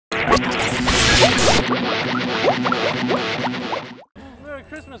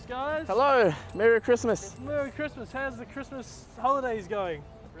guys. Hello, Merry Christmas. Merry Christmas. How's the Christmas holidays going?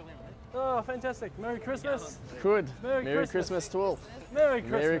 Brilliantly. Oh, fantastic. Merry Christmas. Good. Merry Christmas to all. Merry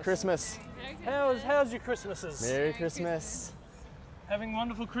Christmas. Merry Christmas. How's your Christmases? Merry Christmas. Having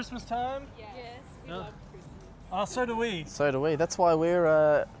wonderful Christmas time? Yes, we No. love Christmas. Oh, so do we. So do we. That's why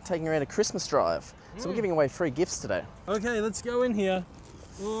we're taking around a Christmas drive. So we're giving away free gifts today. Okay, let's go in here.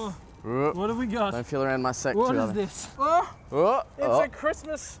 Oh, what have we got? Don't feel around my sack What too is hard. this? Oh, Oh, it's a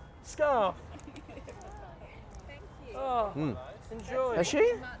Christmas scarf. Thank you. Oh, enjoy. Is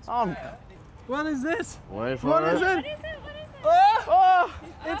she? Oh, What is this? wait for What it. is it? What is it? What is it? Oh,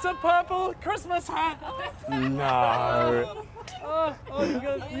 it's a purple Christmas hat. No. Oh,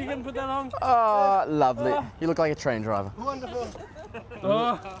 you can put that on. Oh, lovely. You look like a train driver. Wonderful.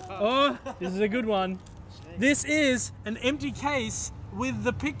 Oh, this is a good one. This is an empty case with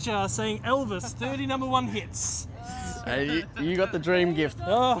the picture saying Elvis 30 #1 hits. Hey, you got the dream gift.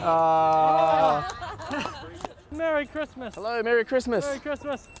 Oh, Oh. Merry Christmas. Hello, Merry Christmas. Merry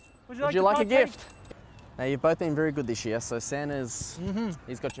Christmas. Would Would you like a partake? gift? Now, you've both been very good this year, so Santa's,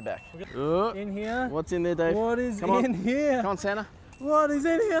 he's got your back. Oh, In here? what's in there, Dave? What is Come on. in here? Come on, Santa. What is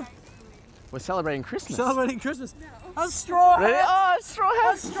in here? We're celebrating Christmas. Celebrating Christmas. A straw Ready? hat. Oh, straw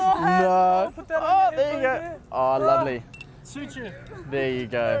hat. Straw hat. No. Put that Oh, on there you go. Oh, lovely. Suit you. There you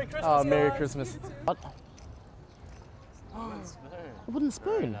go. Merry Christmas, Oh, Merry guys. Christmas. What? A wooden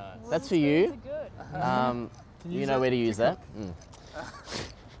spoon. nice. That's for you. Good. You know where to use that.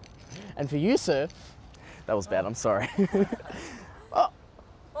 And for you, sir, that was bad. I'm sorry. Oh,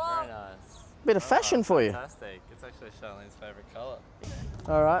 Very nice. bit of fashion for you. Fantastic. It's actually Charlene's favourite colour.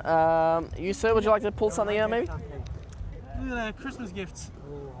 All right. You, sir, would you like to pull something out, maybe? Look at that, Christmas gifts.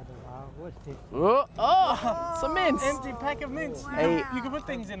 Oh, some mints. Empty pack of mints. Hey. You can put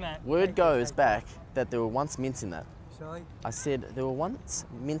things in that. Word goes back that there were once mints in that. Shall I said there were once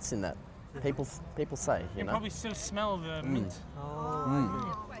mints in that. People say, You you can know. probably still smell the mint.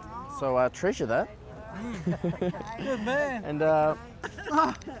 So treasure that. Good man. And Well,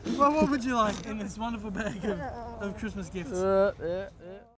 what would you like in this wonderful bag of Christmas gifts?